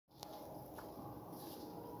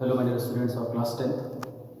Hello my dear students of class 10th.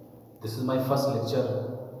 This is my first lecture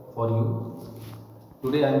for you.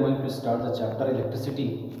 Today I am going to start the chapter electricity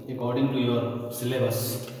according to your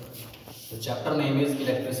syllabus. The chapter name is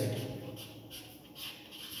electricity.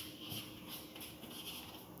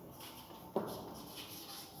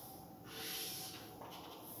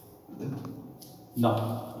 Now,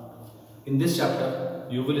 in this chapter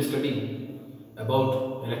you will study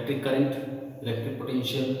about electric current, electric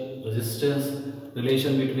potential, resistance,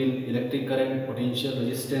 relation between electric current, potential,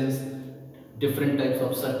 resistance, different types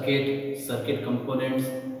of circuit components,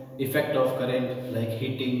 effect of current like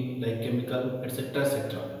heating, like chemical, etc.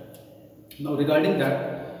 etc. Now regarding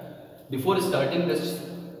that, before starting this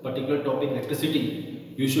particular topic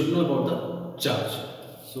electricity, you should know about the charge.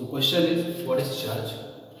 So question is, what is charge?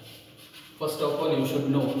 First of all, you should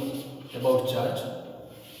know about charge,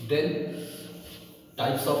 then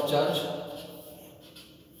types of charge,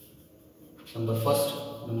 number first,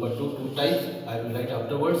 number two types I will write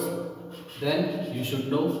afterwards. Then you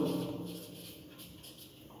should know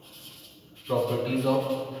properties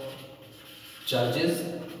of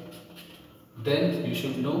charges. Then you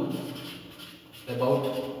should know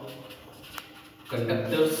about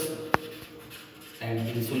conductors and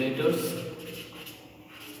insulators.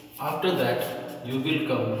 After that, you will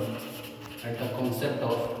come at the concept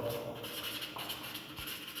of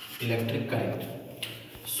electric current.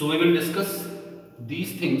 So we will discuss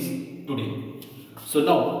these things today. So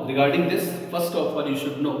now regarding this, first of all you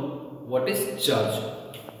should know what is charge.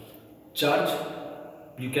 Charge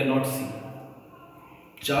you cannot see.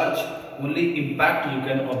 Charge, only impact you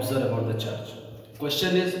can observe about the charge.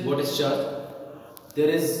 Question is, what is charge? There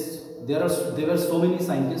were so many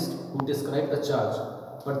scientists who described the charge,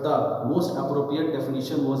 but the most appropriate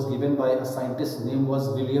definition was given by a scientist name was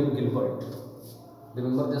William Gilbert.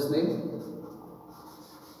 Remember this name?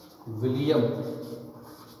 William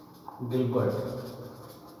Gilbert.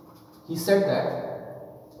 He said that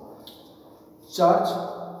charge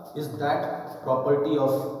is that property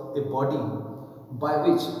of a body by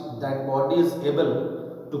which that body is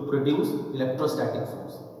able to produce electrostatic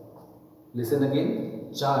force. Listen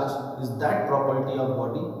again, charge is that property of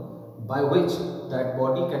body by which that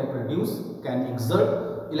body can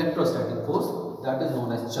exert electrostatic force, that is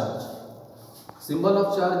known as charge. Symbol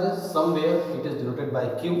of charge is, somewhere it is denoted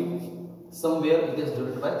by Q, somewhere it is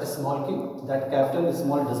denoted by a small q. That capital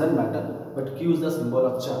small doesn't matter, but Q is the symbol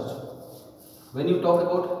of charge. When you talk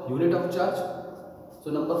about unit of charge, so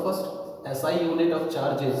number first, SI unit of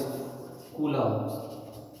charge is coulombs.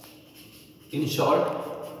 In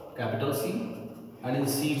short, capital C. And in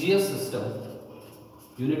CGS system,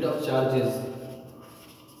 unit of charge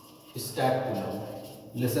is stat coulomb.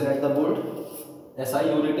 Listen at the board. SI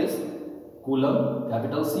unit is coulomb,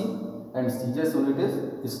 capital C, and CGS unit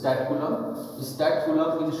is stat coulomb. Stat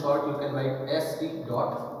coulomb, in short, you can write ST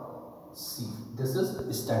dot C. This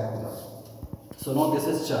is stat coulomb. So now this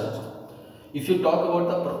is charge. If you talk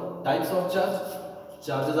about the types of charge,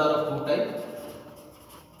 charges are of two types: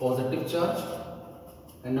 positive charge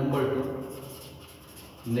and number two,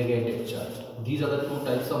 negative charge. These are the two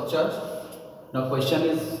types of charge. Now question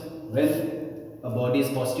is, when a body is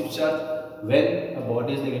positive charge, when a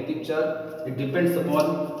body is negative charge, it depends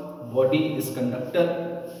upon body is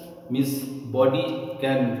conductor, means body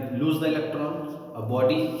can lose the electron, a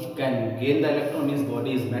body can gain the electron, means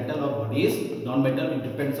body is metal or body is non-metal. It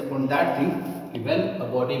depends upon that thing, when a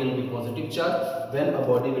body will be positive charge, when a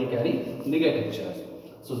body will carry negative charge.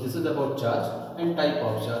 So this is about charge and type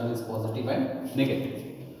of charge, means positive and negative.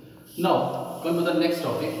 Now come to the next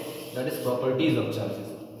topic, that is properties of charges.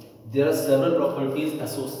 There are several properties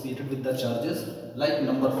associated with the charges, like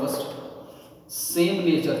number first, same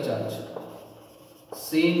nature charge.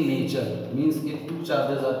 Same nature means if two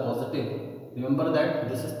charges are positive, remember that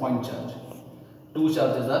this is point charge. Two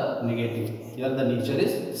charges are negative. Here the nature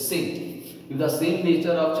is same. If the same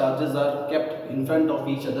nature of charges are kept in front of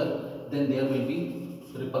each other, then there will be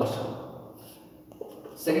repulsion.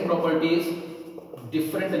 Second property is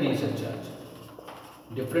different nature charge.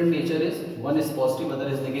 Different nature is, one is positive, other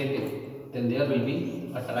is negative, then there will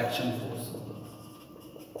be attraction force.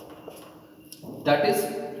 That is,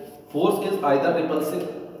 force is either repulsive,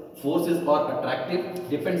 force is or attractive,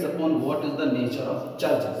 depends upon what is the nature of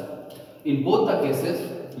charges. In both the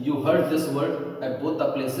cases, you heard this word at both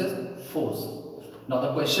the places, force. Now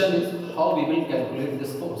the question is, how we will calculate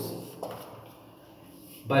this force?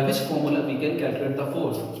 By which formula we can calculate the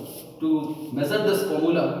force? To measure this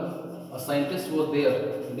formula, a scientist was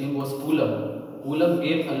there, his name was Coulomb. Coulomb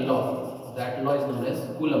gave a law. That law is known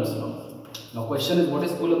as Coulomb's law. Now question is, what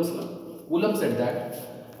is Coulomb's law? Coulomb said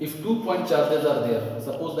that if 2 point charges are there,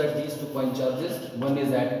 suppose that these 2 point charges, one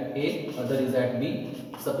is at A, other is at B.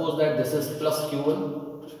 Suppose that this is plus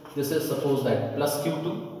Q1, this is suppose that plus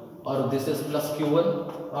Q2, or this is plus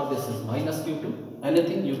Q1, or this is minus Q2,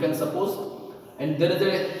 anything you can suppose. And there is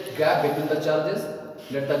a gap between the charges,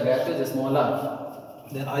 let the gap is smaller,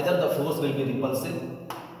 then either the force will be repulsive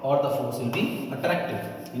or the force will be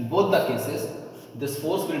attractive. In both the cases, this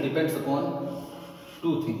force will depend upon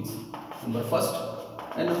two things, number first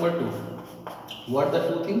and number two. What are the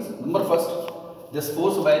two things? Number first, this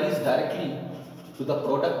force varies directly to the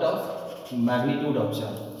product of magnitude of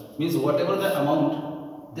charge. Means whatever the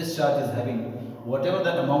amount this charge is having, whatever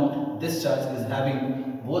the amount this charge is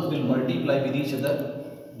having, both will multiply with each other,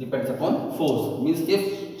 depends upon force. Means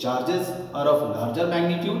if charges are of larger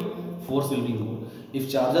magnitude, force will be more.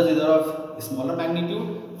 If charges are of smaller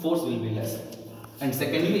magnitude, force will be less. And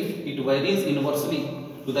secondly, it varies inversely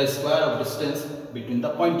to the square of distance between the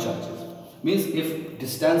point charges. Means if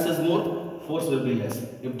distance is more, force will be less.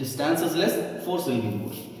 If distance is less, force will be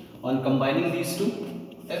more. On combining these two,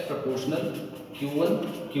 F proportional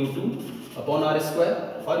Q1 Q2 upon R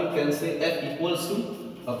square, or you can say F equals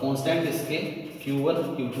to a constant is K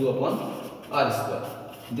Q1 Q2 upon R square.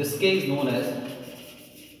 This K is known as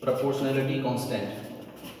proportionality constant.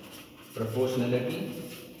 Proportionality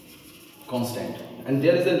constant. And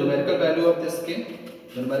there is a numerical value of this K.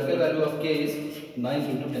 The numerical value of K is 9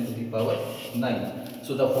 into 10 to the power 9.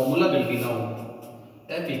 So the formula will be now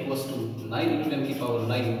F equals to 9 into 10 to the power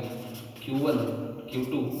 9 Q1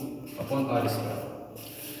 Q2 upon R square.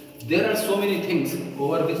 There are so many things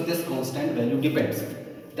over which this constant value depends.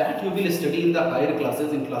 That you will study in the higher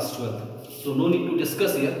classes in class 12. So no need to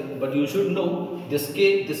discuss here, but you should know this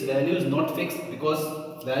K, this value is not fixed,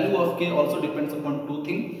 because value of K also depends upon two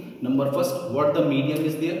things. Number first, what the medium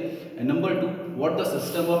is there, and number two, what the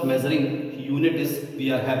system of measuring unit is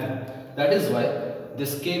we are having. That is why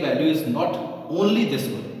this K value is not only this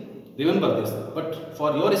one. Remember this. But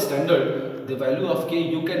for your standard, the value of K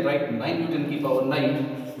you can write 9 into 10 to the power 9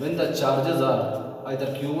 when the charges are either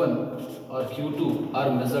Q1 or Q2 are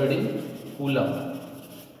measured in coulomb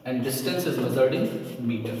and distance is measured in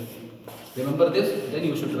meter. Remember this, then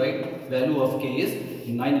you should write value of K is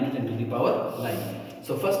 9 into 10 to the power 9.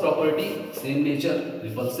 So first property, same nature,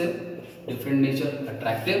 repulsive, different nature,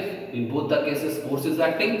 attractive. In both the cases, force is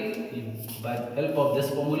acting. By help of this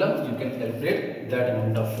formula, you can calculate that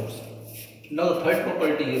amount of force. Now the third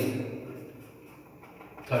property is,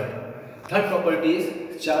 third property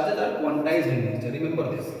is charges are quantized in nature.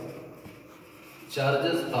 Remember this.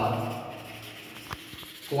 Charges are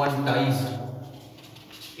quantized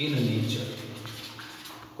in nature.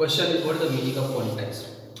 Question is, what is the meaning of quantized?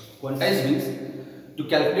 Quantized means to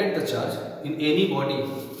calculate the charge in any body,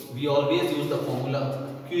 we always use the formula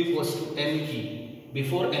Q equals to ME.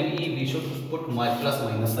 Before ME, we should put my plus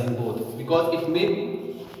minus sign both, because it may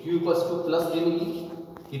be Q equals to plus ME,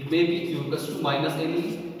 it may be Q equals to minus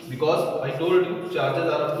ME, because I told you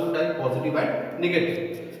charges are of two types, positive and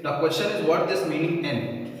negative. Now question is, what this meaning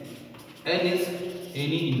N? N is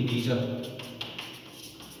any integer.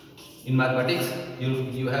 In mathematics,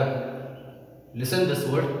 you have listened this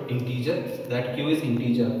word integer, that Q is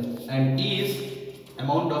integer, and E is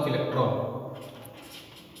amount of electron.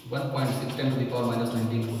 1.6 10 to the power minus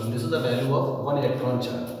 19 coulomb. This is the value of one electron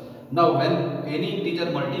charge. Now when any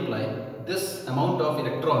integer multiply this amount of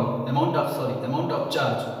electron, amount of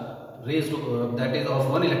charge raised to that is of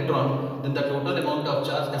one electron, then the total amount of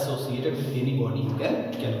charge associated with any body you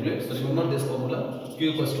can calculate. So remember this formula, Q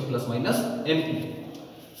equals to plus minus ME.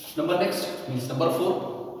 Next means number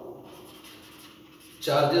 4.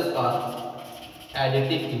 Charges are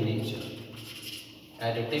additive in nature.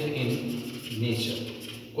 Additive in nature.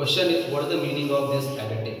 Question is, what is the meaning of this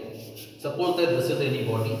additive? Suppose that this is any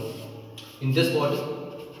body. In this body,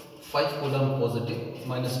 5 coulomb positive,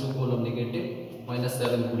 minus 2 coulomb negative, minus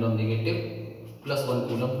 7 coulomb negative, plus 1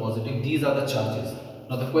 coulomb positive. These are the charges.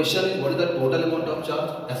 Now the question is, what is the total amount of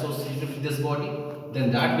charge associated with this body?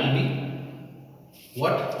 Then that will be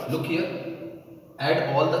what? Look here.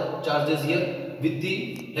 Add all the charges here with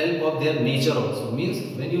the help of their nature also.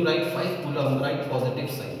 Means when you write 5 coulomb, write positive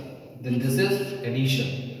sign. Then this is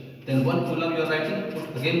addition. Then 1 coulomb you are writing,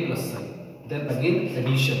 put again plus sign. Then again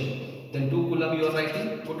addition. Then 2 coulomb you are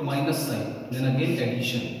writing, put minus sign. Then again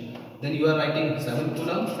addition. Then you are writing 7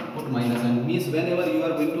 coulomb, put minus sign. Means whenever you are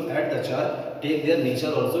going to add the charge, take their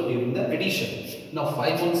nature also during the addition. Now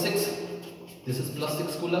 5 on 6, this is plus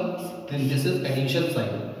 6 coulomb. Then this is addition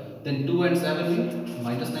sign. Then 2 and 7 mean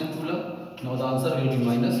minus 9 coulomb. Now the answer will be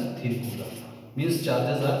minus 3 coulomb. means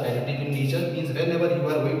charges are additive in nature, means whenever you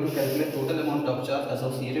are going to calculate total amount of charge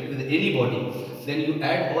associated with any body, then you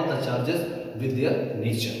add all the charges with their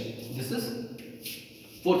nature. This is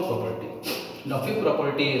fourth property. Now fifth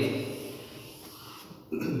property is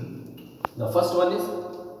the first one is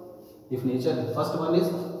if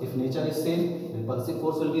nature is same, repulsive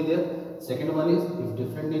force will be there. Second one is if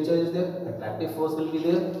different nature is there, attractive force will be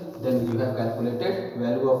there. Then you have calculated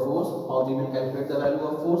value of force. How we will calculate the value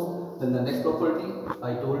of force? Then the next property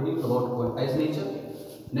I told you about quantized nature.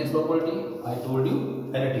 Next property I told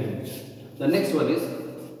you additive nature. The next one is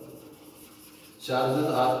charges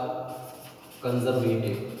are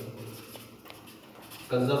conservative.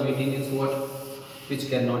 Conservative is what? Which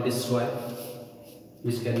cannot destroy,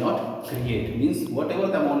 which cannot create. Means whatever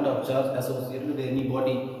the amount of charge associated with any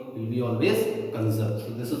body will be always conserved.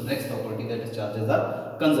 So this is next property, that is charges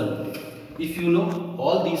are conservative. If you know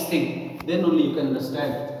all these things, then only you can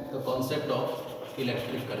understand the concept of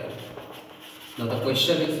electric current. Now the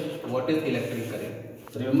question is, what is electric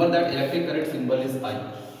current? So remember that electric current symbol is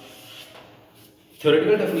I.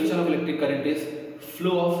 Theoretical definition of electric current is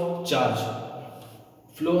flow of charge.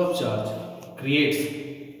 Flow of charge creates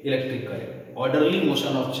electric current. Orderly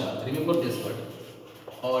motion of charge. Remember this word.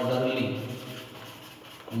 Orderly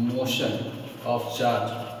motion of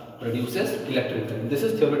charge produces electric current. This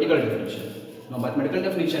is theoretical definition. Now mathematical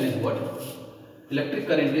definition is what? Electric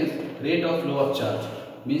current is rate of flow of charge,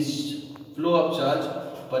 means flow of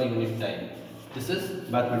charge per unit time. This is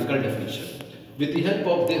mathematical definition. With the help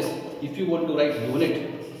of this, if you want to write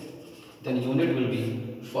unit, then unit will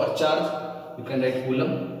be for charge you can write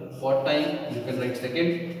coulomb, for time you can write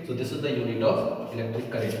second. So this is the unit of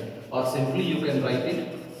electric current, or simply you can write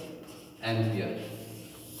it ampere.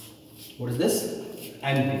 What is this?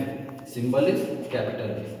 Ampere. Symbol is capital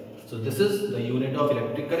A. So this is the unit of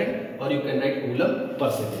electric current, or you can write coulomb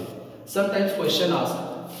per second. Sometimes question asks,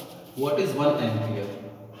 what is 1 ampere?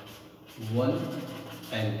 1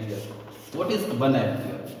 ampere. What is 1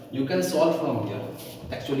 ampere? You can solve from here.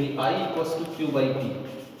 Actually I equals to Q by T.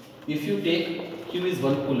 If you take Q is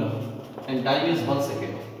 1 coulomb and time is 1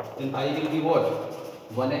 second, then I will be what?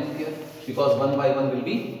 1 ampere, because 1 by 1 will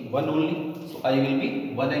be 1 only. So I will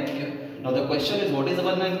be 1 ampere. Now the question is, what is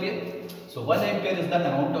 1 ampere? So 1 ampere is the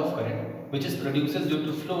amount of current which is produced due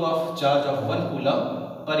to flow of charge of 1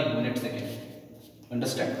 coulomb per unit second.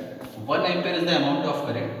 Understand? 1 ampere is the amount of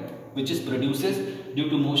current which is produced due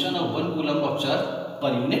to motion of 1 coulomb of charge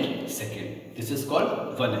per unit second. This is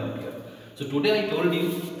called 1 ampere. So today I told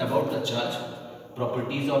you about the charge,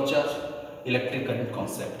 properties of charge, electric current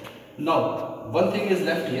concept. Now one thing is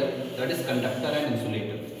left here, that is conductor and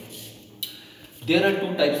insulator. There are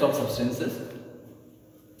two types of substances.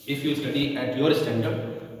 If you study at your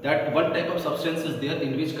standard, that one type of substance is there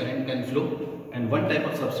in which current can flow, and one type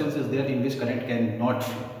of substance is there in which current cannot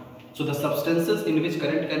flow. So the substances in which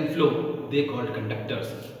current can flow, they called conductors.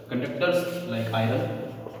 Conductors like iron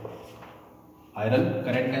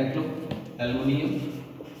current can flow, aluminium,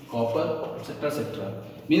 copper, etc., etc.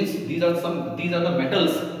 Means these are the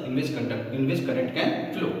metals in which current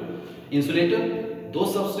can flow. Insulator,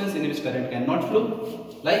 those substances in which current cannot flow.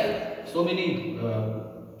 Like so many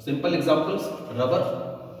simple examples, rubber.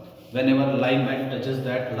 Whenever lineman touches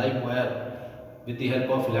that live wire with the help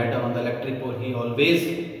of ladder on the electric pole, he always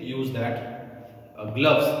use that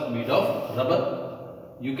gloves made of rubber.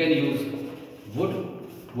 You can use wood.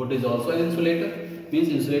 Wood is also an insulator. Means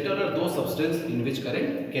insulator are those substances in which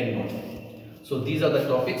current cannot flow. So these are the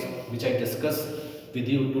topics which I discuss with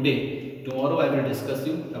you today. Tomorrow I will discuss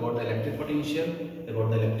you about the electric potential,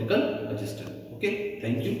 about the electrical resistance. Okay,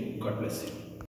 thank you. God bless you.